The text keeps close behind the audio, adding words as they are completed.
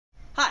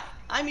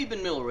I'm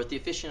Eben Miller with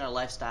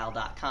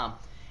theaficionadolifestyle.com,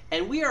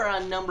 and we are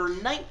on number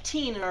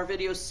 19 in our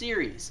video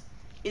series.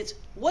 It's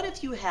what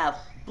if you have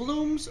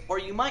blooms or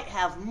you might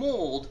have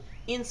mold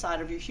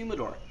inside of your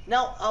humidor.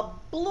 Now a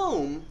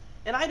bloom,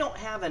 and I don't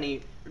have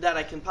any that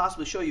I can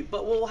possibly show you,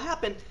 but what will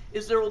happen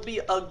is there will be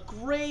a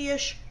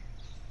grayish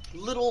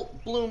little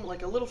bloom,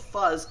 like a little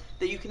fuzz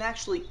that you can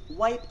actually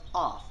wipe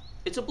off.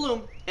 It's a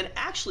bloom, and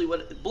actually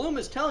what the bloom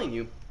is telling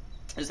you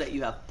is that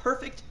you have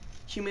perfect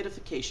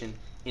humidification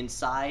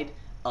inside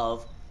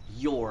of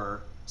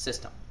your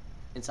system,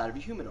 inside of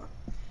your humidor.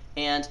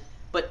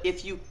 But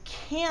if you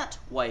can't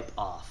wipe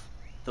off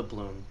the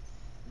bloom,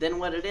 then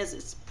what it is,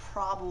 it's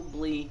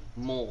probably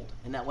mold.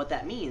 And what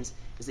that means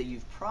is that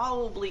you've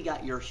probably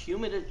got your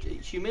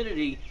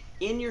humidity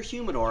in your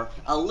humidor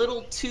a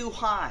little too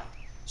high.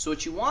 So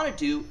what you want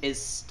to do is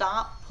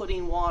stop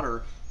putting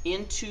water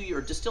into your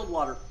distilled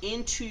water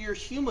into your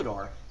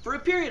humidor for a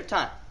period of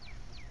time.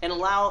 And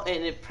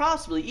it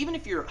possibly, even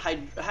if your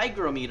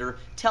hygrometer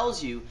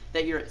tells you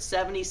that you're at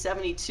 70,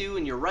 72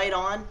 and you're right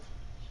on,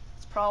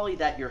 it's probably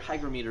that your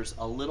hygrometer's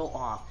a little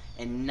off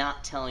and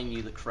not telling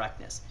you the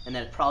correctness, and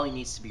that it probably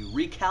needs to be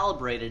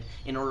recalibrated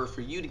in order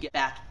for you to get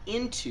back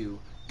into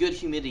good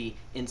humidity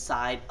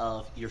inside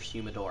of your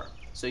humidor.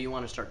 So you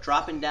want to start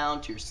dropping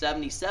down to your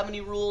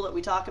 70-70 rule that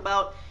we talk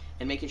about,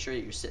 and making sure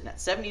that you're sitting at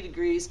 70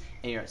 degrees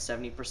and you're at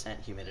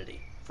 70%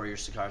 humidity for your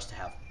cigars to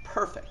have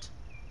perfect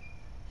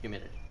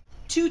humidity.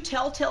 Two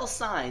telltale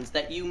signs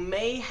that you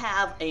may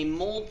have a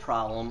mold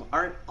problem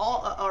are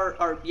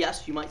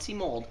yes, you might see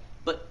mold,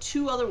 but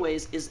two other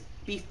ways is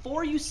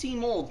before you see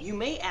mold, you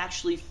may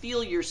actually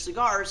feel your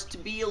cigars to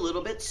be a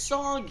little bit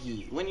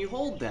soggy when you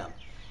hold them.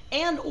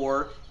 And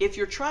or if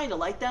you're trying to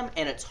light them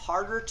and it's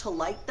harder to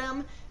light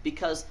them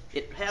because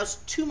it has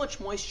too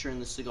much moisture in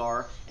the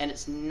cigar and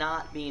it's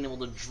not being able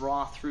to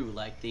draw through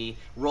like the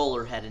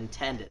roller had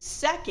intended.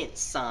 Second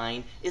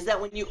sign is that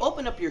when you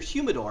open up your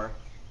humidor,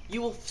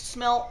 you will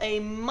smell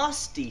a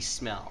musty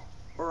smell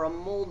or a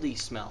moldy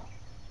smell.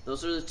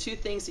 Those are the two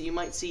things that you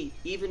might see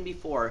even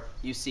before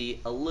you see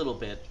a little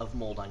bit of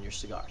mold on your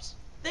cigars.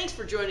 Thanks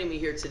for joining me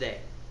here today.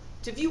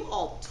 To view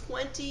all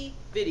 20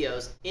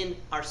 videos in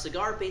our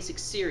Cigar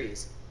Basics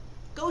series,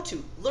 go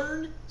to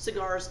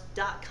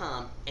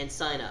learncigars.com and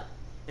sign up.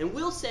 And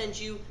we'll send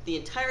you the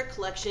entire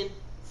collection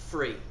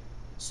free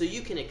so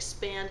you can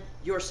expand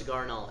your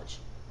cigar knowledge.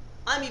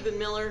 I'm Eben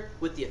Miller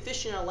with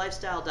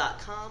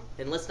theaficionadolifestyle.com,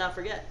 and let's not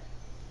forget,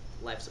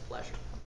 life's a pleasure.